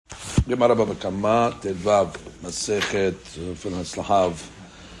Gemara Bava Kamma, Telvav, Masechet, Fil Haslahav,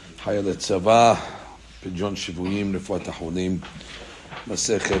 Hayal Tzava, Pijon Shivuyim, Refuat Achonim,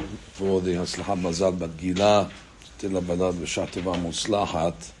 Masechet for the Haslahav Mazal Bat Gila, Tila Balad V'Shateva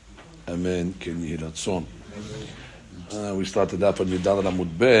Muslahat, Amen, Ken Yiratzon. We started out on Yudal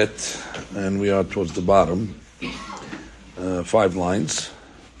Amud Bet, and we are towards the bottom, 5 lines.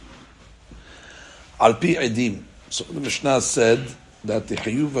 Al Pi Edim. So the Mishnah said that the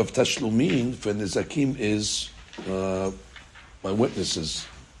Chiyuv of Tashlumin for Nizakim is by witnesses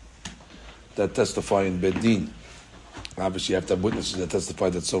that testify in Bedin. Obviously, you have to have witnesses that testify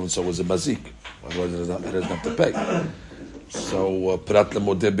that so-and-so was a Mazik. Otherwise, it doesn't have to pay. So, Prat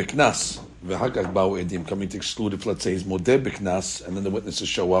leModeh B'Knas. V'hakach Ba'u Edim, coming to exclude if, let's say, he's Modeh B'Knas, and then the witnesses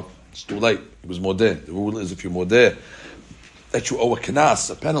show up. It's too late. It was Modeh. The rule is if you're Modeh, that you owe a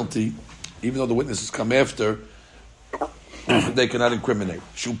Knas, a penalty, even though the witnesses come after, they cannot incriminate.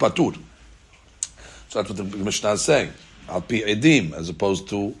 Shu patur. So that's what the Mishnah is saying. Al pi edim, as opposed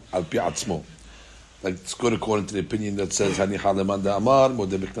to al pi atzmo. Like it's good according to the opinion that says hani haleman da amar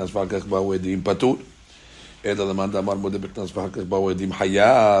modeh b'knas v'hakach ba'u edim patur. Eda leman da amar modeh b'knas v'hakach ba'u edim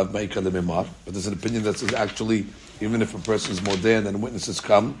hayav meika lememar. But there's an opinion that says actually even if a person is modeh and then witnesses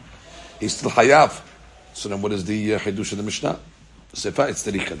come, he's still hayav. So then what is the chidush of the Mishnah? Sefa it's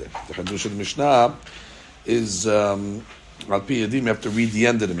the rikadeh. The chidush of the Mishnah is Al Pi Yedim, you have to read the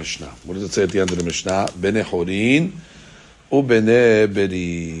end of the Mishnah. What does it say at the end of the Mishnah? Bene Horin u Bene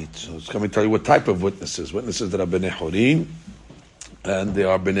Berit. So it's coming to tell you what type of witnesses. Witnesses that are Bene Horin and they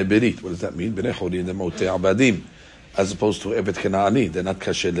are Bene Berit. What does that mean? Bene Horin, they're Motei Abadim. As opposed to Evet Kena'ani, they're not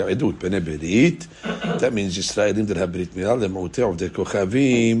Kasher Le'edut. Bene Berit, that means Yisraelim that have Brit Milal, they're Motei of the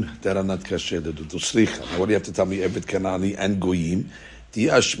Kochavim, that are not Kasher Le'edut. Usricha. Now what do you have to tell me? Evet Kena'ani and Goyim.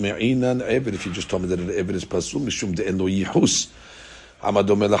 If you just told me that the Ebed is pasul, mishum de'eno yichus,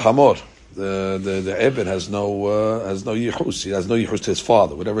 amadome lachamor. The Ebed has no yichus. He has no yichus to his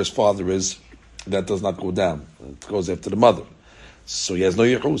father. Whatever his father is, that does not go down. It goes after the mother. So he has no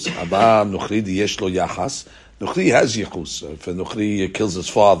yichus. Abba nuchri diyesh lo yachas. Nuchri has yichus. If a nuchri kills his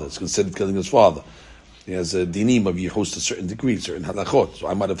father, it's considered killing his father. He has a dinim of yichus to a certain degree, certain halachot. So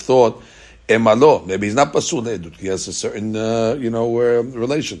I might have thought, Emalo, maybe he's not pasul le'edut. He has a certain,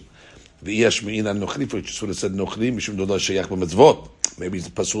 relation. V'yesh me'ina nochri, for just would have said nochri, mishum doda sheyach b'mitzvot. Maybe he's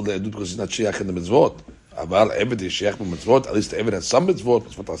pasul le'edut because he's not sheyach in the mitzvot. Aval eved is sheyach b'mitzvot. At least the eved has some mitzvot.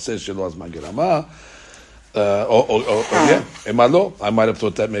 That's what I say. Shelo az magerama. Emalo. I might have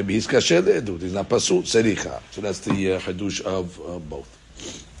thought that maybe he's kasher le'edut. He's not pasul. Sericha. So that's the chidush of both.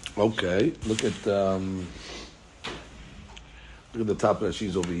 Okay. Look at the top of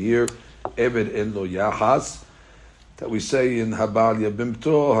she's over here. Eved en lo yachas, that we say in Habal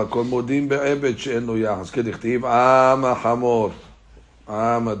Yabimto, Hakol Modim be'eved she'en lo yachas. Kedichtiv, Ama Hamor,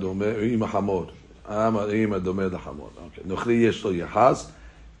 Ama Dome, Ima Hamor, Ima Dome l'Hamor. Okay. Nochri yesh lo yachas,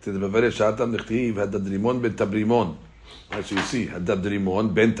 to the Bavare Shatam Nechtiv, Hadad Rimon ben Tabrimon. Right, so you see, Hadad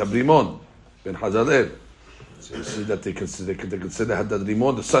Rimon ben Tabrimon, ben Hazalel. So you see that they consider Hadad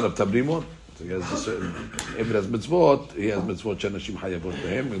Rimon, the son of Tabrimon. So he has a certain, if it has mitzvot, he has mitzvot shenashim hayavot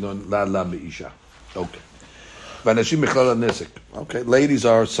behem, and then la la be'isha. Okay. V'anashim mechlal nesek. Okay, ladies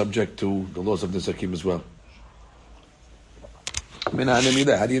are subject to the laws of nesekim as well. How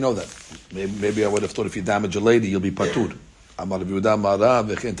do you know that? Maybe I would have thought if you damage a lady, you'll be patur. When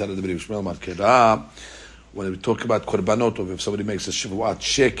we talk about korbanot, or if somebody makes a shivuat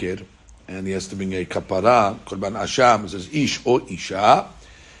sheker, and he has to bring a kapara, korban asham, it says ish or isha,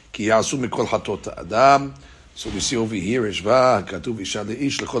 Ki yasu mikol hatot adam. So we see over here, Ishva, Katuv Isha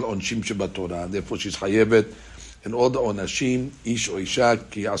le'ish lekol onshim shebatorah. Therefore, she's chayevet in all the onashim, ish or isha,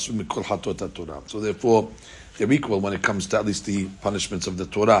 ki yasu mikol hatot Torah. So therefore, they're equal when it comes to at least the punishments of the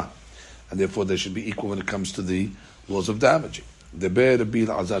Torah, and therefore they should be equal when it comes to the laws of damaging. Deber Rabbi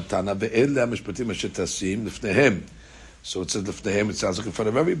Elazar Tana ve'ela mishpatim asher tasim lifnehem. So it says lifnehem. It sounds like in front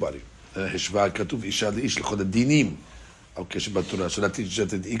of everybody. Ishva, Katuv Isha le'ish lekol dinim. Okay, so that teaches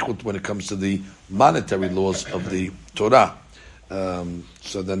that it's equal to when it comes to the monetary laws of the Torah.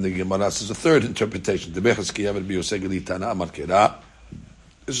 So then the Gemara says a third interpretation. This is talking about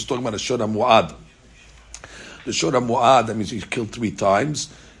a Shora Mu'ad. The Shora Mu'ad, that means he killed 3 times,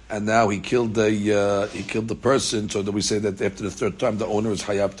 and now he killed the person. So that we say that after the 3rd time, the owner is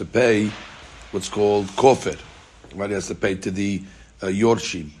hayav to pay what's called kofir. Right, he has to pay to the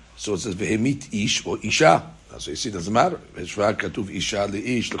yorshim. So it says vehemit ish or isha. So you see, it doesn't matter. Which means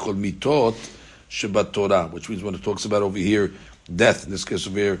when it talks about over here, death, in this case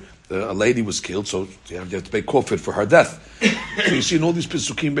over here, a lady was killed, so you have to pay kofir for her death. So you see in all these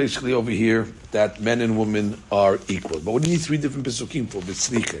Pesukim basically over here that men and women are equal. But what do you need 3 different Pesukim for?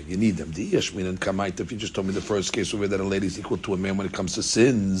 B'tzrika, you need them. The Yashmin and Kamma. If you just told me the first case over that a lady is equal to a man when it comes to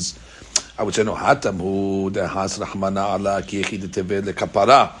sins, I would say no. Hatam hu the has rahmana ala ki yechid teved le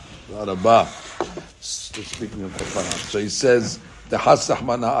kapara. Speaking of kapara, so he says the has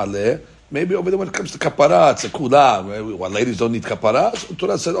rahmana ale. Maybe over there when it comes to kapara, it's a kula. Well, ladies don't need kapara. So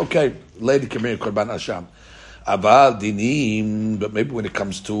Torah said, okay, lady can bring a korban asham. Aval dinim, but maybe when it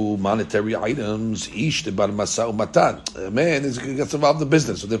comes to monetary items, ish de bar masa umatan. A man gets involved in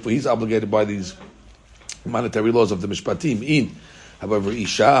business, so therefore he's obligated by these monetary laws of the mishpatim. In, however,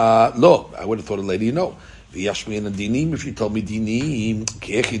 isha lo. I would have thought a lady no. V'yashmin and dinim. If you told me dinim,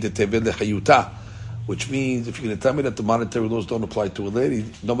 ke'echi de teved lechayuta, which means if you're going to tell me that the monetary laws don't apply to a lady,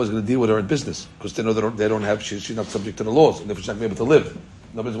 nobody's going to deal with her in business because they know they don't have. She's not subject to the laws, and therefore she's not going to be able to live.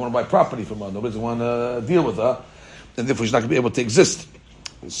 Nobody's going to buy property from her. Nobody's going to deal with her, and therefore she's not going to be able to exist.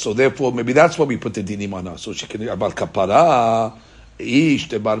 So therefore, maybe that's why we put the dinim on her, so she can about kapara, ish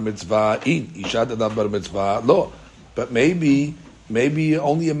de bar mitzvah, in isha de bar mitzvah, lo. But maybe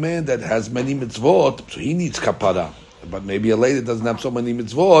only a man that has many mitzvot, so he needs kapara. But maybe a lady doesn't have so many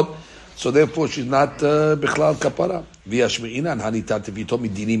mitzvot, so therefore she's not bichlal kapara. V'yashmeina and hanitat. If you told me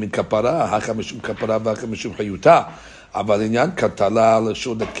dinim in kapara, haka mishum kapara, v'haka mishum chayuta. Avalinyan katala,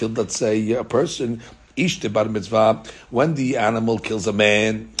 l'shur that killed, let's say, a person, ish de bar mitzvah, when the animal kills a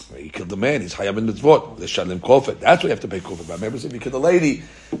man, he killed a man, he's chayav in mitzvot, l'shalem kofet. That's why you have to pay kofet. But remember, if you kill a lady,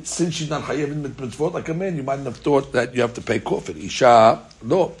 since she's not chayav in mitzvot like a man, you mightn't have thought that you have to pay kofet. Isha,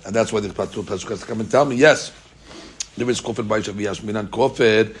 no. And that's why the Pasuk has to come and tell me, yes, there is kofet by Shaviyash minan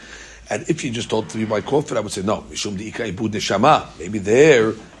kofet. And if you just told me by kofet, I would say, no, mishum di'ika ibud neshama. Maybe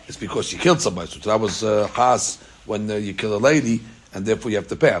there, it's because you killed somebody. So that was has when you kill a lady, and therefore you have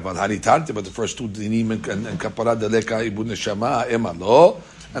to pay. But the first 2 dinim and kapara deleka ibud neshama ema lo,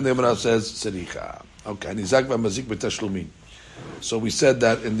 and the Gemara says sericha. Okay, nizak v'mazik b'tashlumin. So we said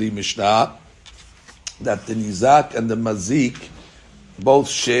that in the Mishnah that the nizak and the mazik both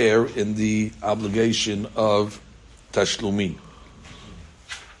share in the obligation of tashlumin.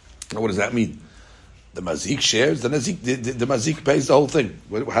 Now, what does that mean? The mazik shares. The mazik pays the whole thing.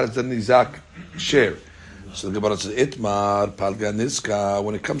 How does the nizak share? So the Gemara says, Itmar, Palga Niska,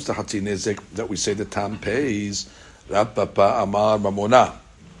 when it comes to Hatzi Nezek, that we say the Tam pays, Rab Papa Amar Mamona.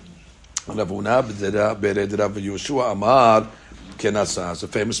 Ravuna Bered Rav Yoshua Amar Kenasa. It's a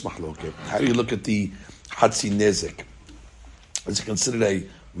famous mahloket. How do you look at the Hatzi Nezek? Is it considered a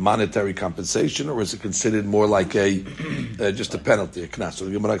monetary compensation, or is it considered more like a just a penalty, a knas? So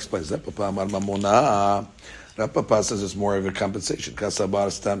the Gemara explains that. Papa Amar Mamona. Rab Papa says it's more of a compensation.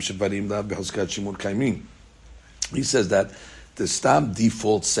 Kasabar Stam Shevarim La Behoskat Shimur Kaimin. He says that the stam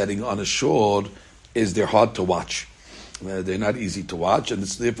default setting on a shore is they're hard to watch. They're not easy to watch, and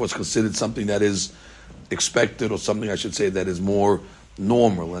therefore it's considered something that is expected, or something I should say that is more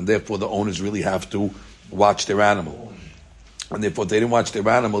normal, and therefore the owners really have to watch their animal. And therefore if they didn't watch their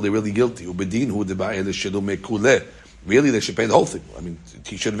animal, they're really guilty. Really, they should pay the whole thing. I mean,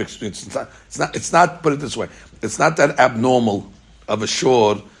 he should have experienced. It's not. Put it this way: it's not that abnormal of a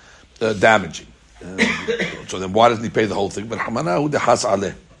shore damaging. So then, why doesn't he pay the whole thing? But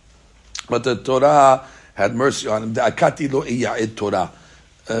the Torah had mercy on him.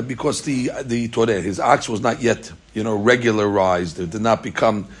 Because the Torah, his ox was not yet, regularized. It did not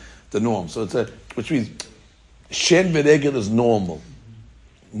become the norm. So which means shen v'regel is normal,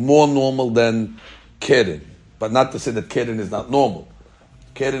 more normal than keren. But not to say that keren is not normal.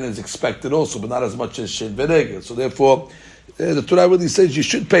 Keren is expected also, but not as much as shen v'regel. So therefore, the Torah really says you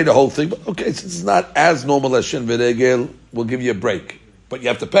should pay the whole thing. But okay, since it's not as normal as shen v'regel, we'll give you a break. But you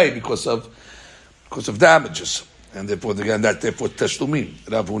have to pay because of damages. And therefore, again, therefore teshlumin.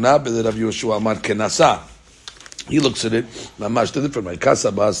 Rav Huna b'Rav Yoshua Amar Kenasa. He looks at it mamash different.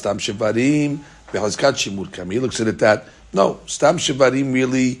 Kasaba stam shevarim v'hazkat shimur kam. He looks at it that no, stam shevarim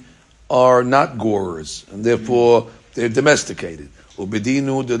really are not gorers, and therefore they're domesticated.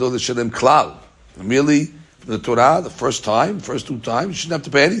 Ubedinu delo l'shalem klal. And really, the Torah, the first 2 times, you shouldn't have to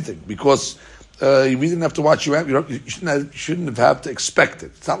pay anything because you really didn't have to watch your animal. You shouldn't have to expect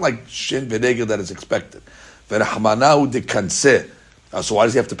it. It's not like shen v'regel that is expected. V'rahmanahu de kanseh. So why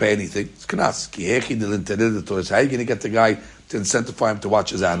does he have to pay anything? It's knas. How are you going to get the guy to incentivize him to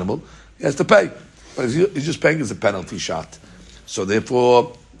watch his animal? He has to pay. But he's just paying as a penalty shot. So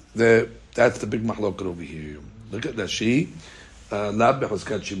therefore, that's the big mahloket over here. Look at that. Okay,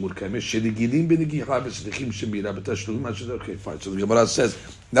 fine. So the Gemara says,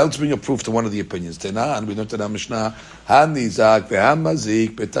 now let's bring a proof to one of the opinions. And we learned in our Mishnah,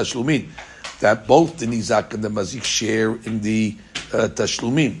 that both the nizak and the mazik share in the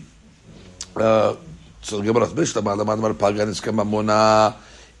tashlumim.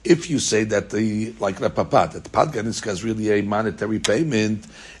 If you say that like Rapapat, that the Padganiska is really a monetary payment,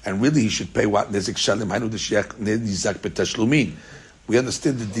 and really he should pay what nezik shalim hanu nizak betashlumin. We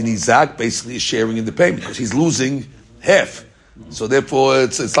understand that the nizak basically is sharing in the payment because he's losing half. So therefore,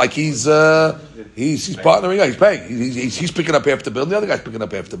 it's like he's partnering out. He's paying. He's picking up half the bill. And the other guy's picking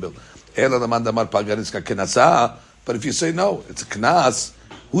up half the bill. But if you say no, it's a knas.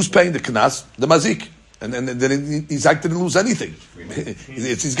 Who's paying the knas? The mazik. And then Nizak didn't lose anything.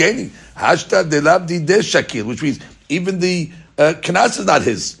 He's gaining. Hashta delabdi de shakil, which means even the knas is not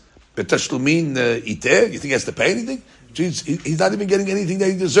his. Betashlumin iter, you think he has to pay anything? He's not even getting anything that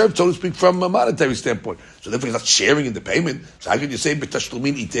he deserves, so to speak, from a monetary standpoint. So therefore he's not sharing in the payment. So how can you say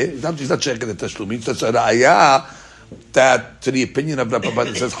betashlumin iter? He's not sharing the tashlumin. So it's a ra'ayah that, to the opinion of Rabbi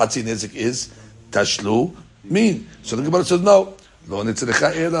that says Hatzi Nezik is tashlumin. So the Gemara says no.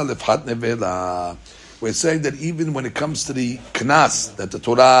 We're saying that even when it comes to the knas that the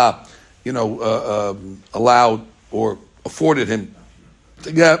Torah, allowed or afforded him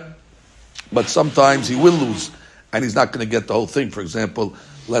to get, but sometimes he will lose, and he's not going to get the whole thing. For example,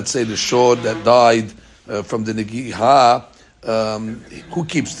 let's say the shor that died from the negiha, who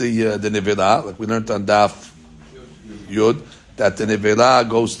keeps the nevela? Like we learned on Daf Yud, that the nevela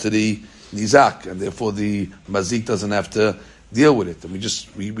goes to the nizak, and therefore the mazik doesn't have to deal with it. And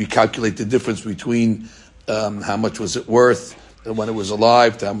we calculate the difference between how much was it worth when it was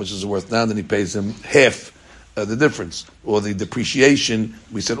alive to how much is it worth now, then he pays him half the difference. Or the depreciation,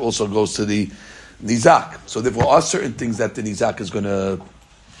 we said, also goes to the nizak. So therefore are certain things that the nizak is going to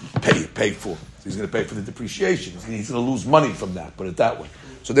pay for. So he's going to pay for the depreciation. He's going to lose money from that, put it that way.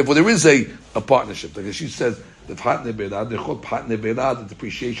 So therefore there is a partnership. Like she says, the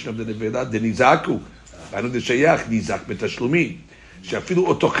depreciation of the nevela, the nizaku, he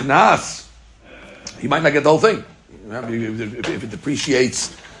might not get the whole thing. If it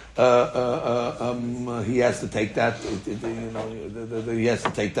depreciates, he has to take that. He has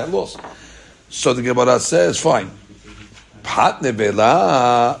to take that loss. So the Gemara says, fine. Pat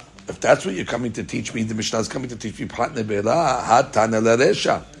nevela. If that's what you're coming to teach me, the Mishnah is coming to teach me. Pat nevela hatana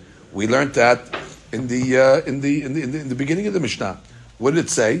laresha. We learned that in the beginning of the Mishnah. What did it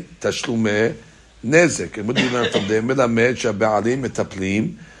say? Tashlumeh Nezek. And what do you learn from there?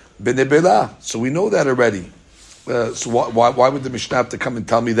 So we know that already. So why would the Mishnah have to come and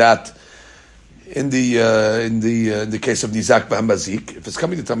tell me that in the case of Nizak B'Hamazik? If it's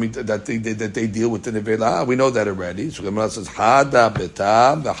coming to tell me that they deal with the Nevela, we know that already. So the Gemara says Hada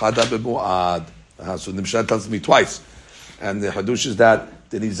Betam Hada Bemuad. So the Mishnah tells me twice, and the Hadush is that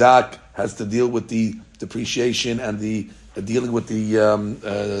the Nizak has to deal with the depreciation and the dealing with the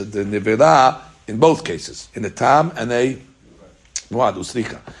Nevela. In both cases, in a tam and a muad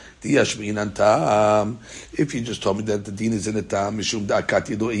usrika. If you just told me that the din is in a tam, mishum da'akat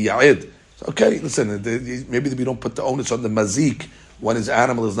yidu iya'id. Okay, listen, maybe we don't put the onus on the mazik when his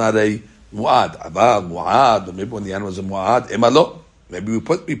animal is not a muad. Muad, but maybe when the animal is a muad, emalo. Maybe we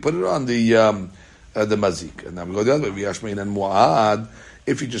put it on the mazik. And now we go the other way, v'yashmein and muad.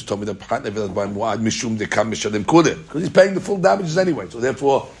 If you just told me that by muad, mishum dekam mishalim kudir. Because he's paying the full damages anyway. So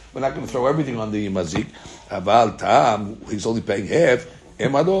therefore, we're not going to throw everything on the mazik. Aval tam, he's only paying half.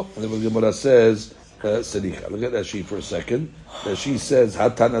 Emado, and then the Gemara says, Sadiqa. Look at Rashi for a second. Rashi says,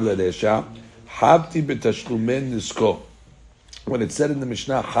 Hatana leresha, habti betashlumen nisko. When it said in the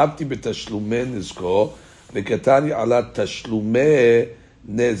Mishnah, habti betashlumen nisko, vekatani ala tashlume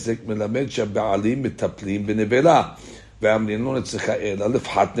nezek melamed shaba'alim metaplim benevela. Ve'amrinon etzecha ela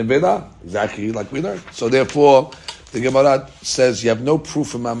lefhat nevela. Exactly like we learned. So therefore, the Gemara says you have no proof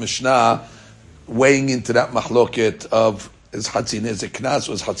from our Mishnah weighing into that mahloket of is Hatzi Nezek Knas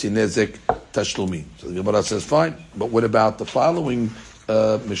or is Hatzi Nezek Tashlumi. So the Gemara says fine, but what about the following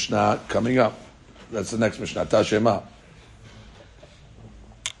Mishnah coming up? That's the next Mishnah. Tashema.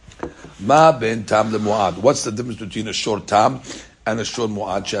 Ma ben tam lemuad. What's the difference between a short tam and a short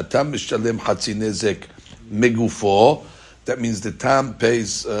muad? Shatam mishalem Hatzi Nezek megufo. That means the tam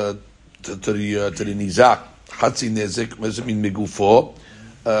pays to the nizak. Hatzi Nezek, what does it mean, megufo?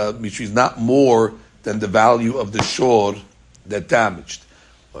 Which means not more than the value of the shore that damaged.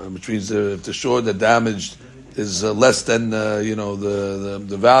 Which means if the shore that damaged is less than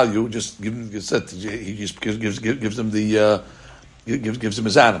the value, just give him. He just gives him gives him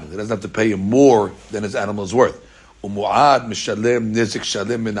his animal. He doesn't have to pay him more than his animal is worth. Umuad mishalem nezek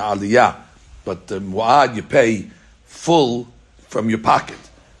shalem min aliyah. But muad you pay full from your pocket.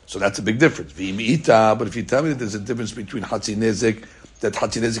 So that's a big difference. But if you tell me that there's a difference between Hatzi Nezek, that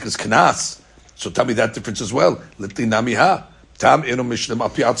Hatzi Nezek is Knas, So tell me that difference as well. Litli namiha. Tam eno mishlim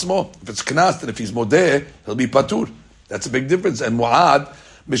api atzmo. If it's knas, then if he's modeh, he'll be patur. That's a big difference. And mu'ad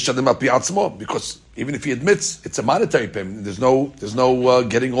mishlim api atzmo, because even if he admits, it's a monetary payment. There's no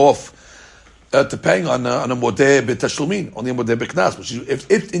getting off to paying on a modeh betashlumin, only a modeh beknas. Which is,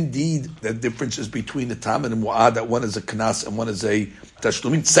 if indeed the difference is between the tam and the mu'ad, that one is a knas and one is a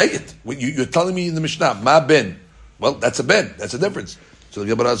tashlumin, say it. You're telling me in the Mishnah, ma ben. Well, that's a ben. That's a difference. So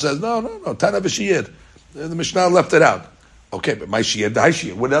the Gemara says, no, tana v'shiyir. The Mishnah left it out. Okay, but my shiyir, the high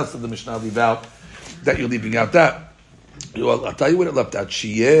shiyir. What else did the Mishnah leave out that you're leaving out that? Well, I'll tell you what it left out.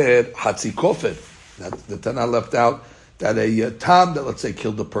 Shiyir hatzi kofed. The Tana left out that a tam that, let's say,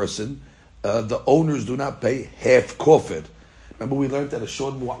 killed a person, the owners do not pay half kofed. Remember we learned that a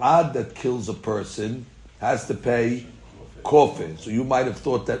shor mu'ad that kills a person has to pay kofed. So you might have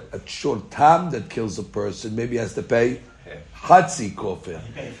thought that a shor tam that kills a person maybe has to pay hatzi kofed.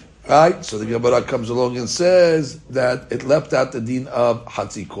 Right? So the Gemara comes along and says that it left out the din of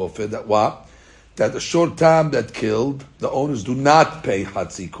hatzi kofed. That what? That a shor tam that killed, the owners do not pay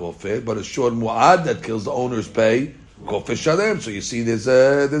hatzi kofed, but a shor mu'ad that kills, the owners pay kofed shalem. So you see, there's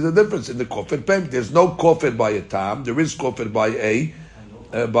a difference in the kofed payment. There's no kofed by a tam. There is kofed by a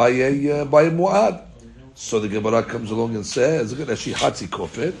mu'ad. So the Gemara comes along and says, look at that, hatzi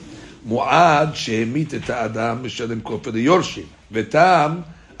kofed. Mu'ad she'emit et ha'adam mishalem kofed yorshim. V'tam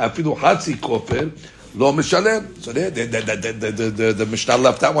afilu hatzi kofed lo mishalem. So the Mishnah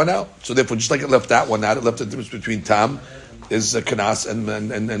left that one out. So therefore, just like it left that one out, it left the difference between tam is kanas and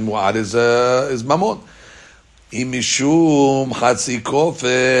mu'ad is mamon. Imishum hatzi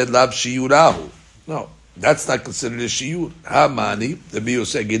kofed lav shiurahu. No, that's not considered a shiur. Hamani the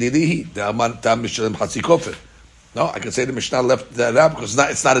biyoseh gedilihi the aman tam mishalem hatzi kofed. No, I can say the Mishnah left that out because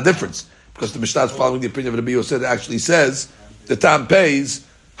it's not a difference. Because the Mishnah is following the opinion of the biyoseh that actually says the tam pays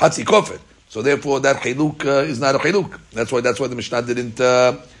hatzi kofed. So therefore, that chiluk is not a chiluk. That's why the Mishnah didn't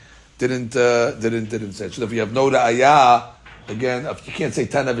say. So if you have no ra'ayah, again, you can't say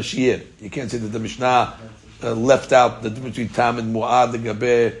tana v'shiyir. You can't say that the Mishnah left out the difference between tam and mu'ad, the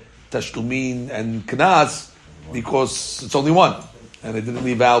gabe, tashlumin and knas, because it's only one, and it didn't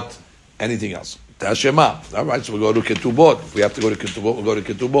leave out anything else. Tashema. All right, so we go to ketubot. If we have to go to ketubot, we'll go to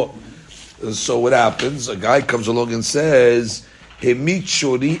ketubot. So what happens? A guy comes along and says, "Hemit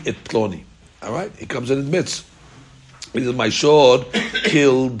shori et ploni." All right, he comes and admits, he says, my shor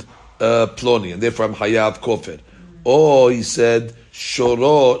killed ploni, and therefore I'm hayav kofed. Or he said,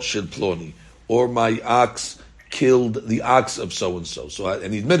 shoro shel ploni, or my ox killed the ox of so and so.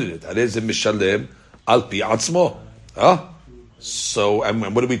 And he admitted it. Arez mishalem al pi atzmo. So,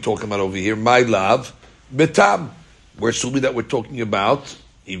 and what are we talking about over here? My love, betam. We're assuming that we're talking about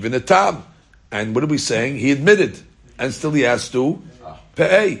even a tam. And what are we saying? He admitted, and still he has to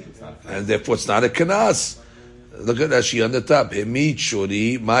pay, and therefore it's not a kanas. Look at Rashi on the top. Hemit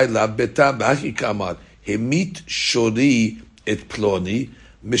shori, my love betam b'haki kamar. Hemit shori et ploni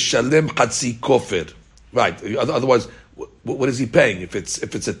mishalem hatzi kofer. Right. Otherwise, what is he paying? If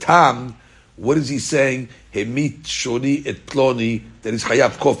it's a tam, what is he saying? Hemit shori et ploni, that is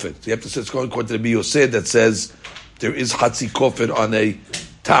chayav kofer. So you have to say it's going according to the biyoseh that says there is hatzi kofer on a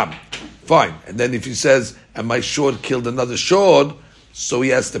tam. Fine. And then if he says, and my shor killed another shor, so he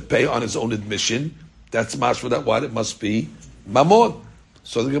has to pay on his own admission, that's mashma that what? It must be mamon.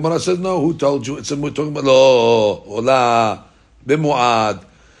 So the Gemara says, no, who told you? We're talking about lo, ola, bimu'ad.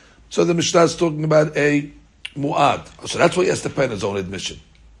 So the Mishnah is talking about a mu'ad. So that's why he has to pay on his own admission.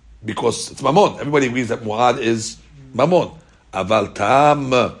 Because it's mamon. Everybody agrees that mu'ad is mamon. Aval tam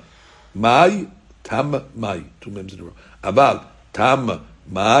mai, two names in a row. Aval tam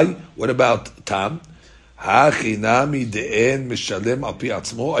mai, what about tam? Hachinami de'en mishalem al pi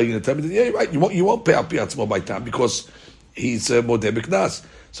atzmo. Are you going to tell me that? Yeah, right. You won't pay al pi atzmo by tam because he's modeh b'knas.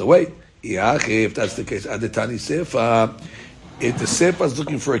 So wait, if that's the case, adetani sefa. If the sefa is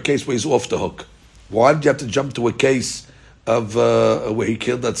looking for a case where he's off the hook, why did you have to jump to a case of where he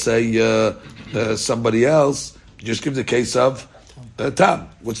killed, let's say, somebody else? Just give the case of tam.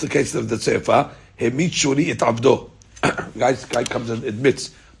 What's the case of the sefa? Hemit shuri et abdo. Guy comes and admits,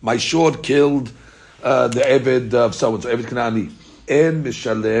 my shor killed the Eved of so-and-so, Eved Kanani, and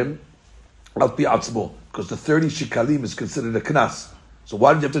Mishalem al pi atzmo, because the 30 shikalim is considered a knas. So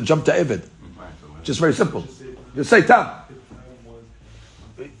why did you have to jump to Eved? Just very simple. Just say tam.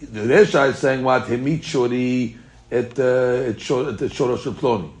 The Resha is saying what? Hemit shori et shoro shel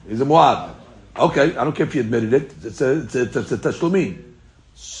ploni. He's a muad. Okay, I don't care if you admitted it. It's a tashlumin.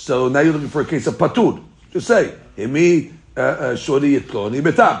 So now you're looking for a case of patur. Just say hemi shori et ploni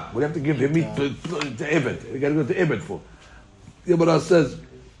betam. We have to give hemi to Eved. We got to go to Eved for. The Gemara says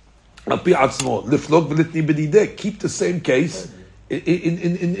Keep the same case in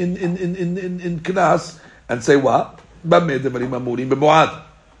Knas and say what? Why did the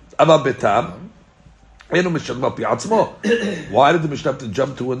Mishnah have to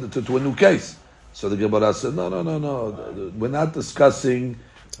jump to a new case? So the Gemara said, no. We're not discussing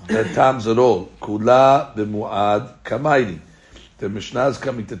Tams at all. Kula b'mu'ad kamayli. The Mishnah is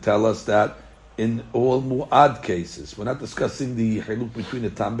coming to tell us that in all mu'ad cases, we're not discussing the hiluk between the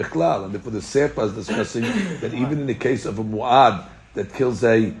tam bichlal, and therefore the sepa is discussing that even in the case of a mu'ad that kills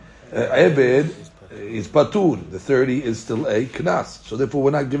a eved, is patur. The 30 is still a knas. So therefore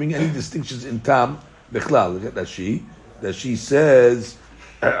we're not giving any distinctions in tam bichlal. Look at that she says,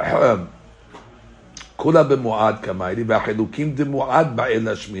 kula b'mu'ad kamayli v'achilukim de mu'ad ba'el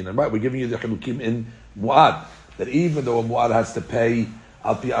hashminan. Right, we're giving you the chilukim in mu'ad, that even though a mu'ad has to pay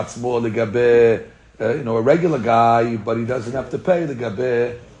al pi atzmo legabe, a regular guy, but he doesn't have to pay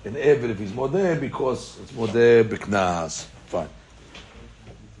legabe an eved if he's modeh, because it's modeh b'knas. Fine.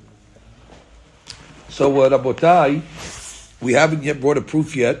 So Rabotai, we haven't yet brought a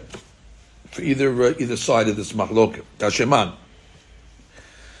proof yet for either side of this mahloket. Tasheman.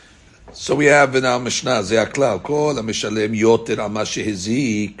 So we have in our Mishnah, Ze'aklal, Kol HaMishalem Yoter Al Ma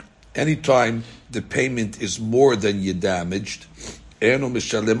Shehizik. Anytime the payment is more than you damaged, Eno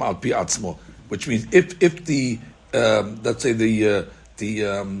Mishalem Al Pi Atzmo, which means if the let's say the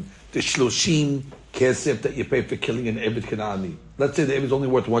shloshim kesef that you pay for killing an Eved Kanani, let's say the Eved is only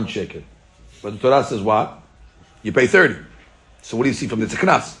worth 1 shekel, but the Torah says what? You pay 30. So what do you see from this? It's a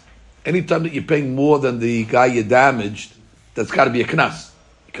knas. Anytime that you're paying more than the guy you damaged, that's got to be a knas.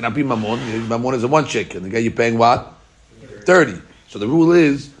 It cannot be mamon. Mamon is a 1 shekel. The guy you're paying what? 30. So the rule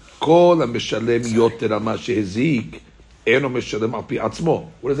is kol mishalem yoter ama shehizik eno mishalem al pi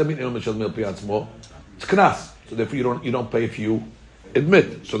atzmo. What does that mean? Eno mishalem al pi atzmo. It's knas. So therefore you don't pay if you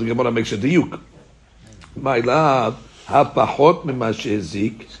admit. So the Gemara makes a diuk. My love, hapachot mima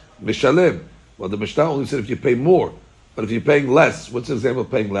shehizik mishalem. Well, the Mishnah only said if you pay more, but if you're paying less, what's the example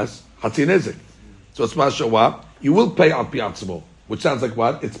of paying less? Hatzin ezik. So it's mashawah. You will pay al pi atzmo, which sounds like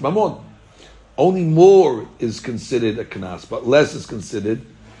what? It's mamon. Only more is considered a knas, but less is considered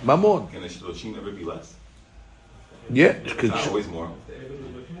mamon. Can a shloshim ever be less? Yeah. It's not always more.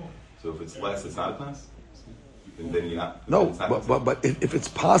 So if it's less, it's not a knas? Then you're not... No, but if it's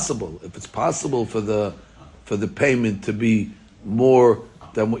possible for the payment to be more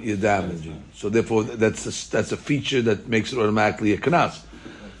than what you're damaging, so therefore that's a feature that makes it automatically a knas.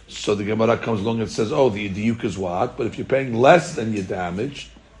 So the Gemara comes along and says, the diuk is what? But if you're paying less than you damaged,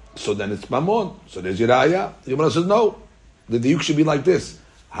 so then it's mamon. So there's your raya. The Gemara says, no. The diuk should be like this.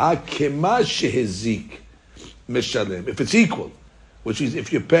 Ha-kema shehizik mishalem. If it's equal, which is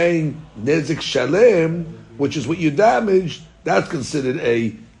if you're paying nezik shalem, which is what you damaged, that's considered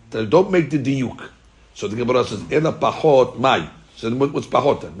don't make the diuk. So the Gemara says, ela pachot mai. So then what's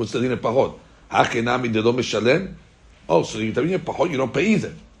pachot then? What's the din of pachot? Ha-kenami de lo mishalem? So you're telling me pachot, you don't pay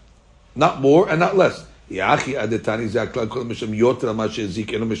either. Not more and not less. Just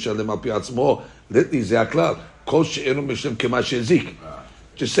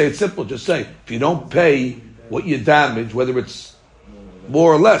say it's simple. Just say if you don't pay what you damage, whether it's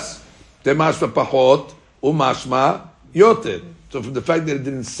more or less, demashma pachot umashma yoter. So from the fact that it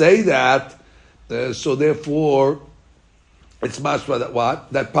didn't say that, so therefore it's mashma that what?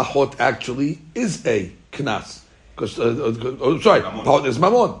 That pachot actually is a knas. Because pachot is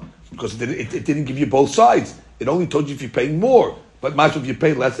mamon. Because it didn't give you both sides. It only told you if you're paying more. But much if you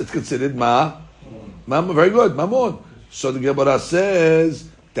pay less, it's considered very good, mamon. So the Gemara says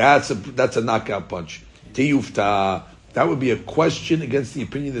that's a knockout punch. Tiyufta, that would be a question against the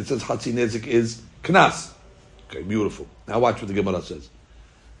opinion that says Hatzi Nezik is Knas. Okay, beautiful. Now watch what the Gemara says.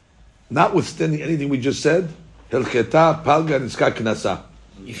 Notwithstanding anything we just said, Hilcheta, Palga, and Iska Knasa.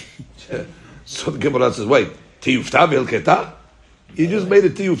 So the Gemara says, wait, Tiyufta v'Hilcheta? You just made a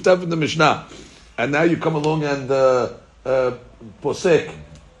tiyufta in the Mishnah, and now you come along and posek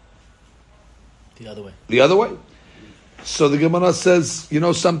the other way. The other way. So the Gemara says, you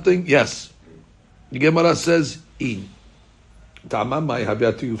know something? Yes. The Gemara says, in. What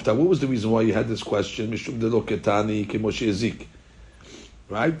was the reason why you had this question?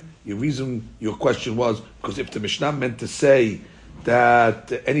 Right? Your question was because if the Mishnah meant to say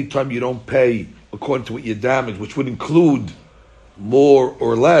that anytime you don't pay according to what you damage, which would include more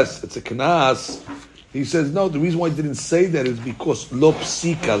or less, it's a knas. He says, no, the reason why he didn't say that is because lo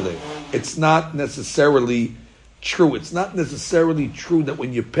psikale. It's not necessarily true. It's not necessarily true that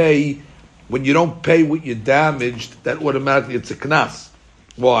when you don't pay what you damaged, that automatically it's a knas.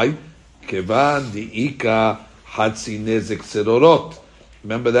 Why? Kevan di'ika hatzi nezek serorot.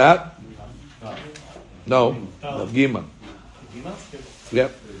 Remember that? No. Gima.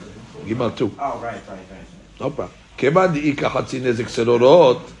 Yep. Gima too. Oh, right. No problem. Keban di'ika chatzi nezek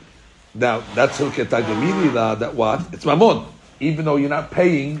serorot. Now, that's Hilket HaGemili, that what? It's Mammon. Even though you're not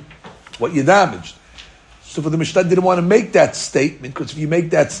paying what you damaged. So for the Mishnah didn't want to make that statement, because if you make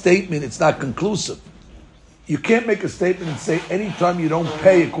that statement, it's not conclusive. You can't make a statement and say, anytime you don't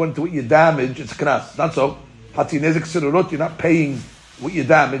pay according to what you damage, it's knas. Not so. Chatzi nezek serorot, you're not paying what you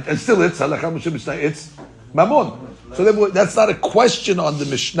damage, and still it's halakha Moshe Mishnah, it's Mammon. So that's not a question on the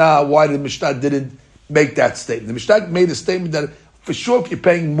Mishnah, why the Mishnah didn't make that statement. The Mishnah made a statement that for sure if you're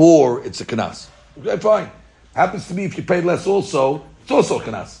paying more, it's a knas. Okay, fine. Happens to be if you pay less also, it's also a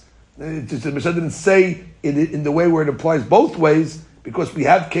knas. The Mishnah didn't say it in the way where it applies both ways, because we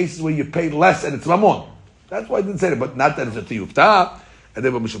have cases where you pay less and it's Mammon. That's why I didn't say that, but not that it's a tiyufta, and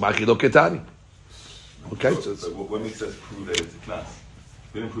then Mishmachi lo ketani. Okay, so what makes us prove that it's a knas?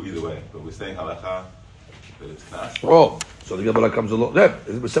 We didn't prove either way, but we're saying halakha that it's knas. Oh, so the Gemara comes along. Yeah,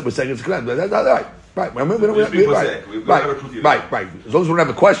 we're saying it's knas. Right. Right. As long as we don't have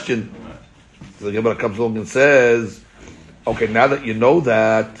a question, the Gemara comes along and says, okay, now that you know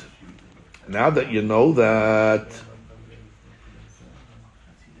that, we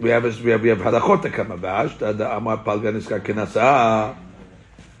have halachot Kamma bash that the Amar Palgan is kenasa.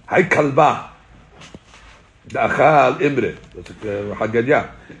 Hay kalba. Da'achal imre. Had gadya.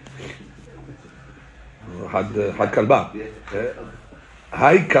 Had kalba.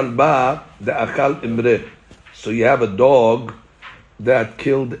 Hay kalba da'achal imre. So you have a dog that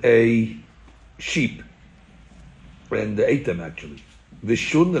killed a sheep and ate them actually.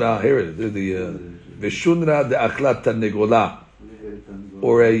 Vishunra, here it is. Vishunra da'achlat tanegola.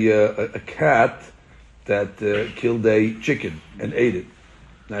 Or a cat that killed a chicken and ate it.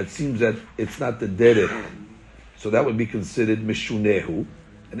 Now it seems that it's not the derech, so that would be considered mishunehu.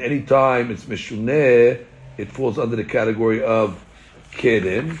 And any time it's mishuneh, it falls under the category of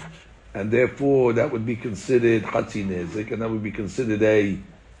keren, and therefore that would be considered chatzi nezik, and that would be considered a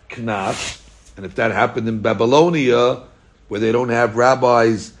knas. And if that happened in Babylonia, where they don't have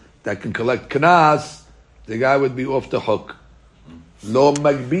rabbis that can collect knas, the guy would be off the hook. Lo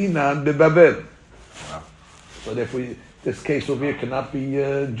magbinan bebabel. So therefore, this case over here cannot be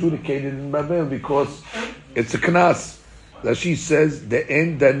adjudicated in Babel because it's a knas. Rashi says the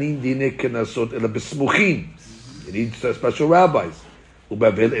en danin dine knasot ela besmuchin. It needs special rabbis.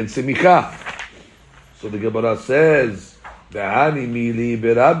 Ubabel en semicha. So the Gemara says behani mili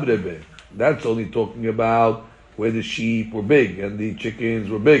berabrebe. That's only talking about where the sheep were big and the chickens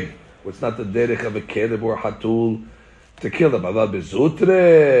were big. It's not the derech of a keleb or hatul to kill them. But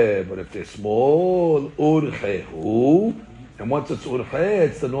if they're small, urchehu, and once it's urche,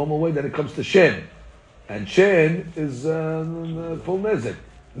 it's the normal way that it comes to shen, and shen is full nezek.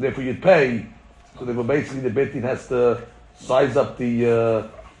 Therefore, you'd pay. So therefore, basically, the Beit Din has to size up the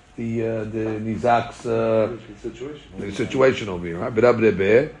nizak's the situation over here.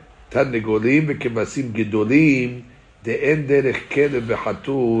 B'rabrebe tan negolim v'kevasim gedolim de'en derech keleb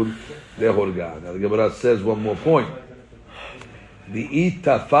v'chatul lehorgan. Now the Gemara says one more point. The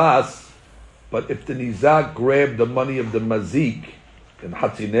itafas, but if the nizak grabbed the money of the mazik and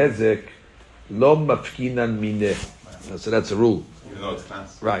hatzi nezek, lo mafkinan mineh. So that's a rule. Even though it's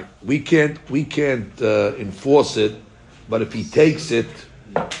class. Right. We can't enforce it, but if he takes it,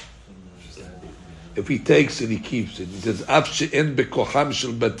 he keeps it. He says, "Af she'en bekocham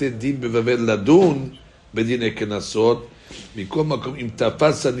shel batei din bevavel ladun bedinei kenasot, mikol makom im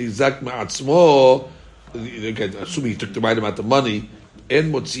tafas hanizak ma'atzmo." Assuming he took the right amount of money,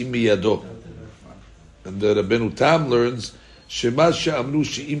 en motzim miyado. And the Rabbeinu Tam learns, Shema she'amru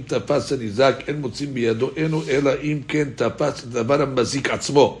she'im tafas hanizak en motzim miyado enu ela im ken tafas davar hamazik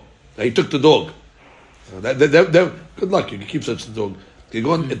atzmo. Now he took the dog. Good luck, you can keep such a dog.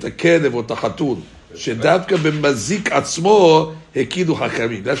 כגון את הכלב או את החתול, שדווקא במזיק עצמו הקידו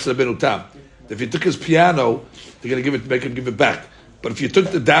חכמים. That's Rabbeinu Tam. If you took his piano, they're going to make him give it back. But if you took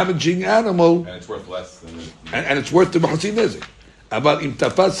the damaging animal, and it's worth less than and it's worth the מחצי נזק. אבל אם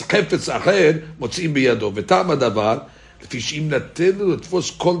תפס חפץ אחר, מוצאים בידו. וטעם הדבר, לפי שאם נתן לו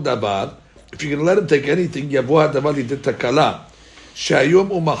לתפוס כל דבר, if you're going to let him take anything, יבוא הדבר לידי תקלה.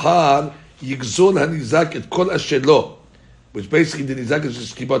 שהיום ומחר יגזול הניזק את כל אשר לו. Which basically the nizak is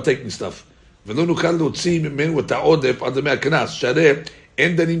just keep on taking stuff. ולא נוכל להוציא ממנו את העודף עד ימי הכנס. שהרי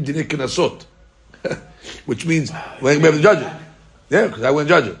אין דנים דיני כנסות. Which means, we're going to be able to judge it. Yeah, because I wouldn't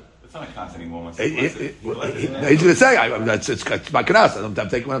judge it. It's not a class anymore. He's going to say, it's my knas. I'm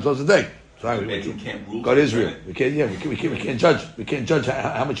taking what I'm supposed to take. Sorry, go to Israel. We can't judge. We can't judge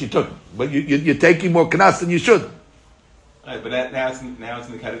how much you took. But you're taking more knas than you should. Right, but now it's in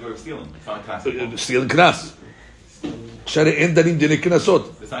the category of stealing. It's not class anymore. Stealing knas. Shari אין דנים דיני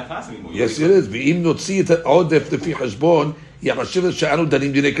קנסות. It's not class anymore. Yes, it is. ואם נוציא את העודף לפי חשבון, יחשב שאנו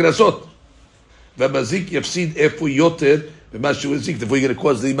דנים דיני קנסות. והמזיק יפסיד איפה יותר ממה שהוא הזיק. Therefore, you're going to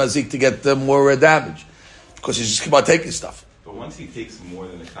cause the mazik to get more damage. Because he's just keep on taking stuff. But once he takes more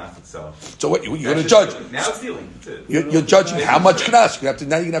than the knas itself... So what, you're going to judge? Now it's stealing. That's it. You're judging how much knas. Now you're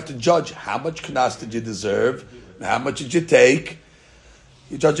going to have to judge how much knas did you deserve, how much did you take.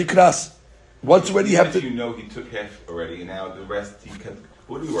 You're judging knas. Once already you have to... You know he took half already, and now the rest he kept...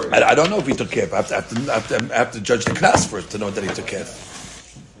 What do we worry about? I don't know if he took half. I have to judge the knas first to know that he took half.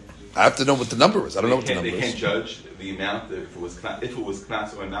 I have to know what the number is. I don't know what the number is. They can't judge the amount, if it was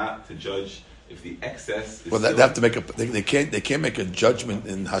knas or not, to judge if the excess is... Well, they have to make a... They can't make a judgment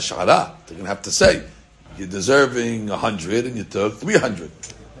in hashara. They're going to have to say, you're deserving 100 and you took 300. What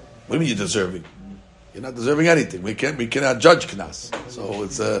do you mean you're deserving? You're not deserving anything. We cannot judge knas. So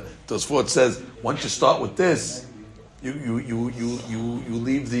it's Tosfot says once you start with this, you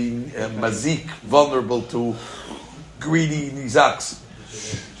leave the mazik vulnerable to greedy nizaks,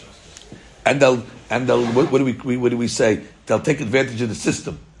 and they'll what do we say? They'll take advantage of the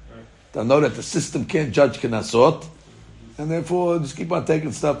system. They'll know that the system can't judge knasot, and therefore just keep on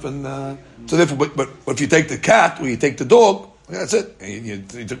taking stuff. And so therefore, but if you take the cat or you take the dog, that's it. And you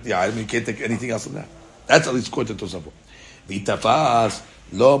took the item. You can't take anything else from that. That's at least according to Tosafot. V'itafas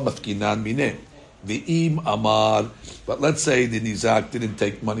lo mafkinan mineh. V'im amar. But let's say the nizak didn't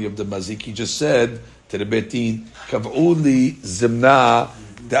take money of the mazik. He just said to the betin, kav'uli zimna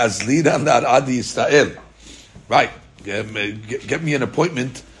da'azlidan da'adi Yisrael. Right. Get me an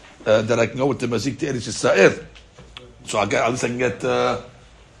appointment that I can go with the mazik to Eretz Yisrael. So at least I can get,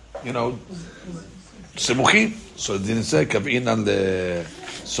 simuchim. So they didn't say kav'inan le.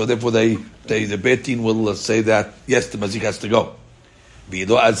 So therefore the betin will say that yes, the mazik has to go.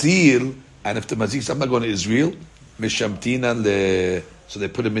 V'lo azil, and if the mazik says I'm not going to Israel, mishamtinan le. So they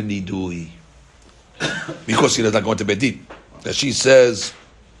put him in nidui because he is not going to betin. That she says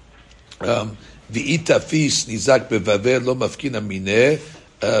v'ita fis nizak bevaver lo mafkina mineh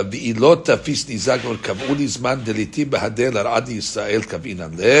v'ilot tafis nizak or kav'uli zman deliti b'hader l'aradi Yisrael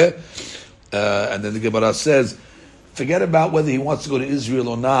kav'inan le. And then the Gemara says, forget about whether he wants to go to Israel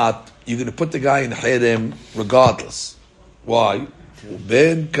or not. You're going to put the guy in Herem regardless. Why?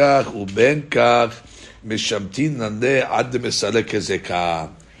 Uben kach mishamtin nande ad mesalek ezekah.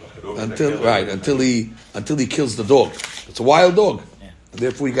 Until he kills the dog. It's a wild dog. And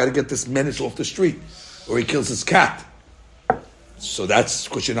therefore you got to get this menace off the street, or he kills his cat. So that's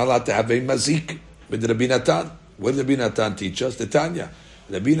because you're not allowed to have a mazik with Rabbi Natan. What did Rabbi Natan teach us? The Tanya.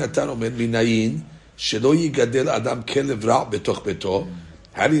 Rabbi Natan omer minayin shelo yigadel adam kelev ra' betoch beto.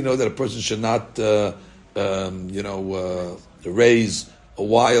 How do you know that a person should not, raise a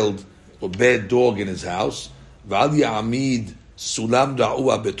wild or bad dog in his house? V'al ya'amid sulam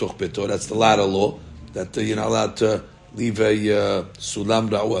ra'ua betoch beto. That's the ladder law, that you're not allowed to leave a sulam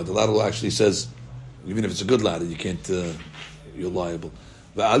ra'ua. The ladder law actually says, even if it's a good ladder, you can't, you're liable.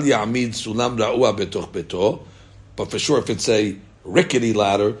 V'al ya'amid sulam ra'ua betoch beto. But for sure, if it's a rickety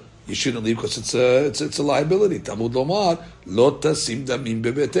ladder, you shouldn't leave because it's a liability. Talmud lomar lo tasim damim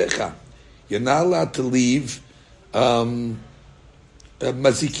bebetecha. You're not allowed to leave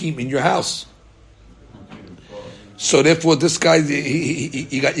mazikim in your house. So therefore, this guy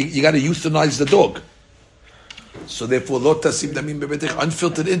you got to euthanize the dog. So therefore, lo tasim damim bebetecha.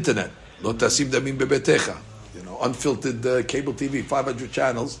 Unfiltered internet. Lo tasim damim bebetecha. Unfiltered cable TV, 500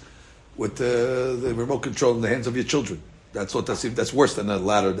 channels with the remote control in the hands of your children. That's what that's worse than a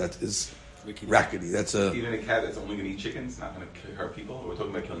ladder that is rackety. That's even a cat that's only going to eat chickens, not going to hurt people. Or we're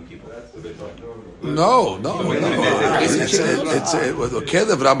talking about killing people. No. It's a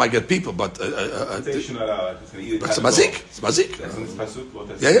kelev ra might get people, but it's a mazik. It's a mazik.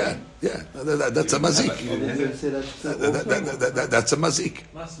 Yeah. That's a mazik. That's a mazik.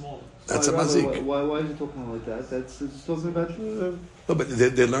 That's a mazik. Why is he talking like that? That's talking about. No, but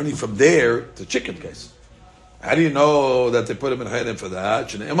they're learning from there the chicken case. How do you know that they put him in Haydn for that?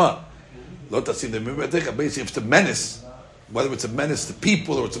 Basically, if it's a menace, whether it's a menace to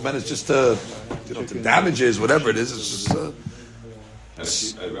people or it's a menace just to damages, whatever it is, it's just.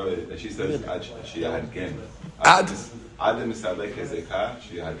 She says she had game. Ad. Ad misalek ezekah.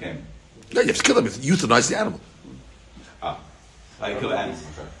 She had game. Yeah, you have to kill him. Euthanize the animal. I kill the animal.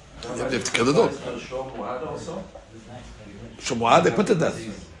 You have to kill the dog. Shmuad, they put to death.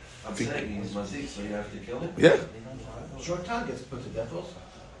 I'm saying he's mazik, so you have to kill him? Yeah. Short tongue gets put to death also.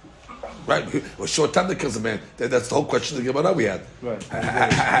 Right? Well, short time that kills a man. That's the whole question of the Gemara we had. Right.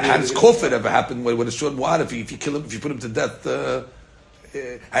 How does kofir ever happen with a short mu'ad if you kill him, if you put him to death? How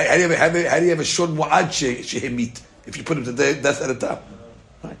do you have a short mu'ad shehemit if you put him to death at a time?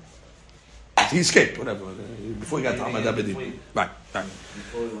 Right. He escaped, whatever. Before he got to Ahmad Abedin. Right.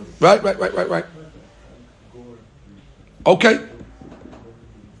 Okay.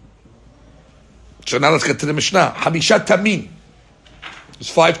 So now let's get to the Mishnah. Hamishat Tamin. There's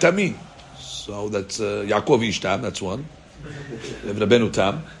 5 Tamin. So that's Yaakov Ish Tam, that's 1. Rabbeinu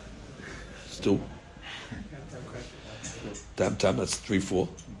Tam. That's 2. Tam, that's 3, 4.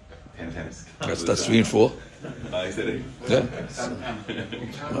 That's 3 and 4. Yeah.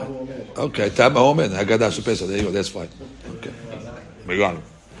 Okay, Tam Omen, Haggadah Shepesa. There you go, that's fine. Okay. We got it.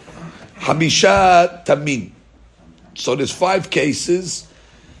 Hamisha Tamin. So there's 5 cases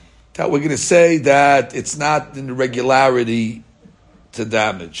that we're going to say that it's not in regularity to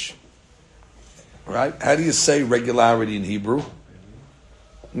damage. Right? How do you say regularity in Hebrew?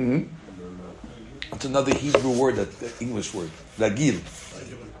 It's another Hebrew word, that English word. Ragil.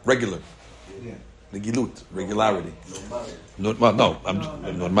 Regular. Regilut. Regularity.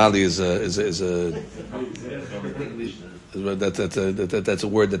 Normally is that's a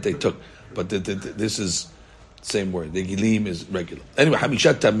word that they took. But this is the same word. Regilim is regular. Anyway,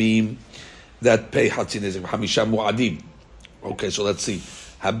 Hamisha Tamim, that pay Hatzinezim. Hamisha Mu'adim. Okay, so let's see.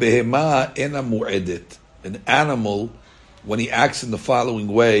 Habehema ena mu'edet. An animal, when he acts in the following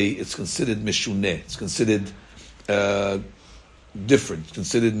way, it's considered mishuneh. It's considered different. It's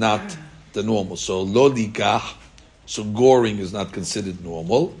considered not the normal. So lo ligah, so goring is not considered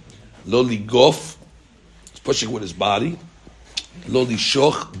normal. Lo ligof, it's pushing with his body. Lo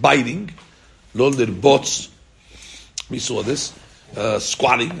lishoch, biting. Lo lirbots, we saw this,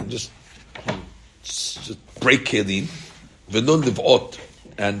 squatting, just break kelim. V'lo livot,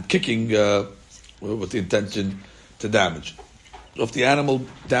 and kicking with the intention to damage. So if the animal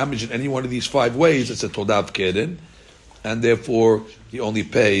damaged in any one of these 5 ways, it's a todav keren, and therefore he only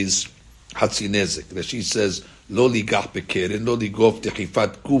pays hatzinezik. Rashi says, lo ligah bekeren, lo ligof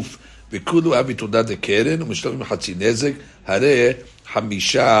techifat kuf, v'kulu avi todav keren, u'mishlavim hatzinezik, hare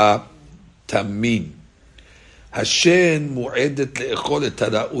hamisha tamin. Hashen mu'edet le'echol et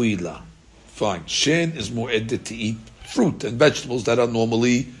hara'ui. Fine. Shen is mu'edet to eat fruit and vegetables that are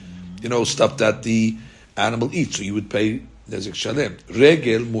normally, stuff that the animal eats. So you would pay nezik shalem.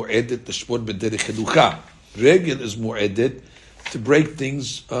 Regel mu'edet l'shmor b'derech chilucha. Regel is mu'edet to break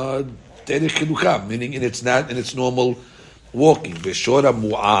things derech chilucha, meaning in its normal walking. V'shora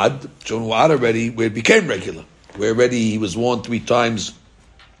mu'ad, so mu'ad already, where it became regular, where already he was warned 3 times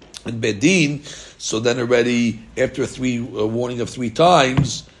in Bedin, so then already after a warning of 3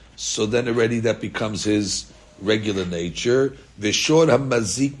 times, so then already that becomes his regular nature. V'shor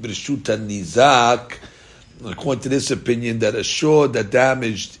hamazik b'reshut hanizak. According to this opinion, that a shor that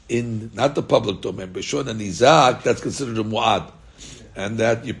damaged in not the public domain, but shor hanizak, that's considered a mu'ad, and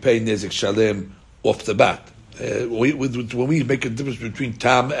that you pay nezik shalem off the bat. When we make a difference between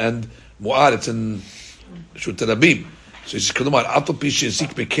tam and mu'ad, it's in shut rabim. So it's kolomar ato pish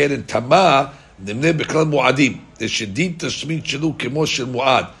yezik bekeren tama nemne beklal mu'adim. The shedim tashmin shelu kemo shel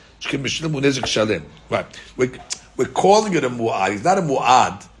mu'ad. Right. We're calling it a mu'ad. It's not a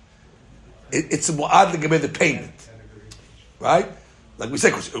mu'ad. It's a mu'ad to give the payment. Right? Like we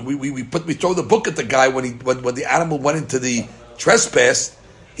said, we throw the book at the guy when the animal went into the trespass,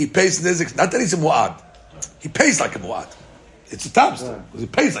 he pays nizik. Not that he's a mu'ad. He pays like a mu'ad. It's a tam still. Because he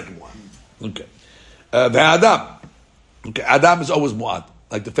pays like a mu'ad. Okay. The Adam. Okay, Adam is always mu'ad.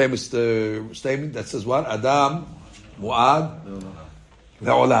 Like the famous statement that says what? Adam, mu'ad.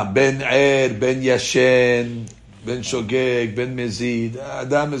 Na'olam, ben er, ben yashen, ben shogeg, ben mezid.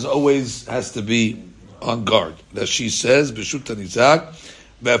 Adam has to be on guard. That she says, b'shut hanizak,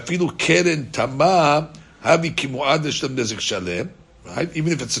 ve'afilu keren tama, havi ki mu'ad l'shlem nezik shalem. Right?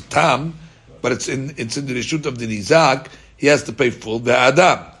 Even if it's a tam, but it's in the reshut of the nizak, he has to pay full.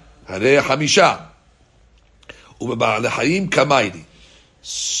 Ve'adam, harei hamisha. U'ba'al hayim kamaydi.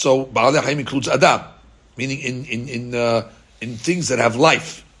 So, ba'al hayim includes Adam, meaning in things that have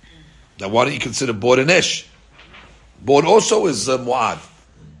life. Now, why don't you consider Bor and Esh? Bor also is Mu'ad.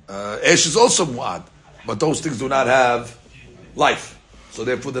 Esh is also Mu'ad. But those things do not have life. So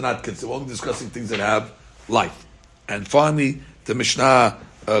therefore they're not considered. We're only discussing things that have life. And finally, the Mishnah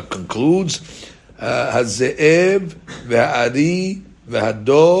concludes, HaZe'ev, Ve'ari,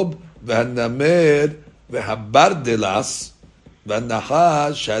 Ve'hadob, Ve'hanamer, Ve'habardelas,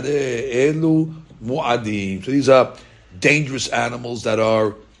 Ve'nachash, Sharei Elu, Mu'adim. So these are dangerous animals that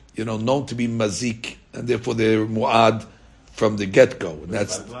are, known to be mazik, and therefore they're mu'ad from the get-go. And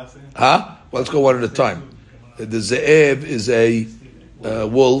that's, well, let's go one at a time. The ze'ev is a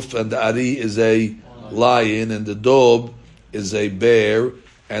wolf, and the ari is a lion, and the dob is a bear,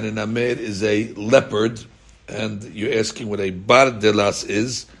 and an amer is a leopard. And you're asking what a bardelas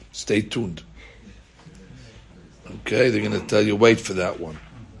is. Stay tuned. Okay, they're going to tell you, wait for that one.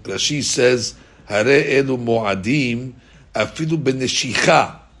 Rashi says, Hare elu mo'adim afilu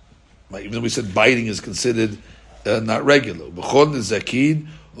b'neshicha. Even though we said biting is considered not regular. B'chol nezakin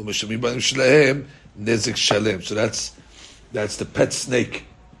u'meshamim b'anim shlehem nezik shalem. So that's the pet snake.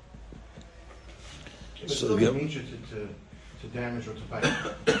 But so the nature to damage or to bite,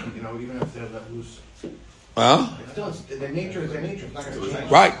 even if they're let loose. Still, their nature is their nature. It's not going to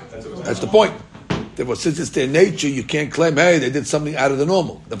change. Right. That's the point. Therefore, since it's their nature, you can't claim, hey, they did something out of the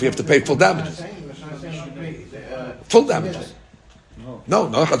normal. Then you have to pay full damages. Full damages. No,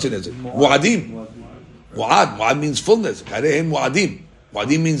 Mu'adim. Mu'ad means fullness. Mu'adim.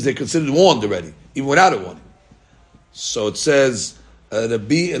 Mu'adim means they're considered warned already, even without a warning. So it says,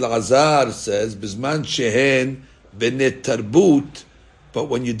 Rabbi El-Azhar says, Bizman shehen benet tarbut, but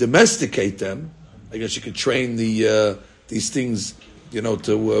when you domesticate them, I guess you could train these things,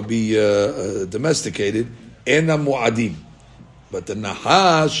 to be domesticated. Ena mu'adim, but the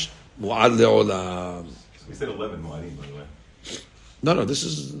nahash mu'ad le'olam. We said 11 mu'adim, by the way. No. This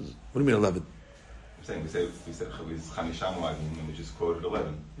is, what do you mean 11? I'm saying we said chamisha mu'adim, and we just quoted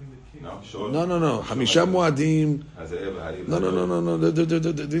 11. No, sure. No. Hamisha mu'adim. No.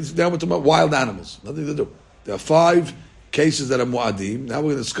 Now we're talking about wild animals. Nothing to do. There are 5 cases that are mu'adim. Now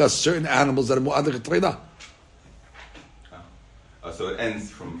we're going to discuss certain animals that are mu'adim k'trina. So it ends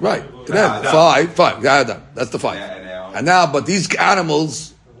from... Right. Five. That's the 5. And now, but these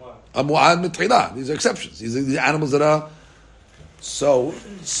animals are mu'adim k'trina. These are exceptions. These are the animals that are... So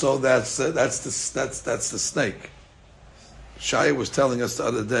that's the snake. Shia was telling us the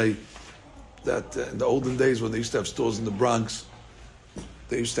other day that in the olden days when they used to have stores in the Bronx,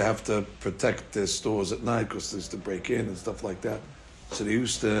 they used to have to protect their stores at night because they used to break in and stuff like that. So they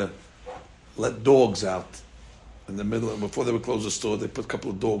used to let dogs out in the middle. Before they would close the store, they put a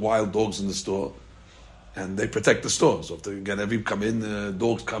couple of wild dogs in the store, and they protect the store. So if they get every come in,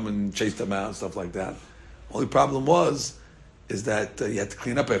 dogs come and chase them out and stuff like that. Only problem is that you had to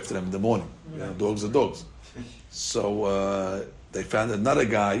clean up after them in the morning. Dogs are dogs. So they found another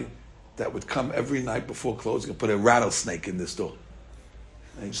guy that would come every night before closing and put a rattlesnake in the store.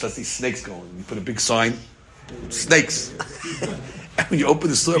 And you just let these snakes go. And you put a big sign, snakes. And when you open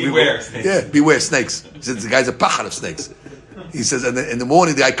the store, beware snakes. Yeah, beware snakes. He says the guy's a pachar of snakes. He says, and in the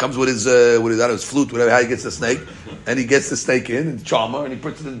morning the guy comes with his flute, whatever, how he gets the snake, and he gets the snake in, and charmer, and he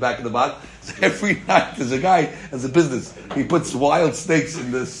puts it in the back of the box. So every night there's a guy has a business. He puts wild snakes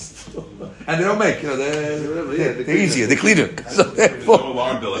in this. And they don't make, they're easier, they're cleaner. So no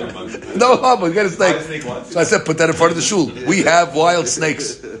alarm bill every month. No alarm bill, get a snake. So I said, put that in front of the shul. We have wild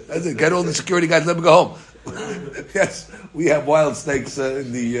snakes. I said, get all the security guys, let me go home. Yes, we have wild snakes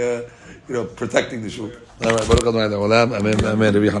in the, protecting the shul. All right,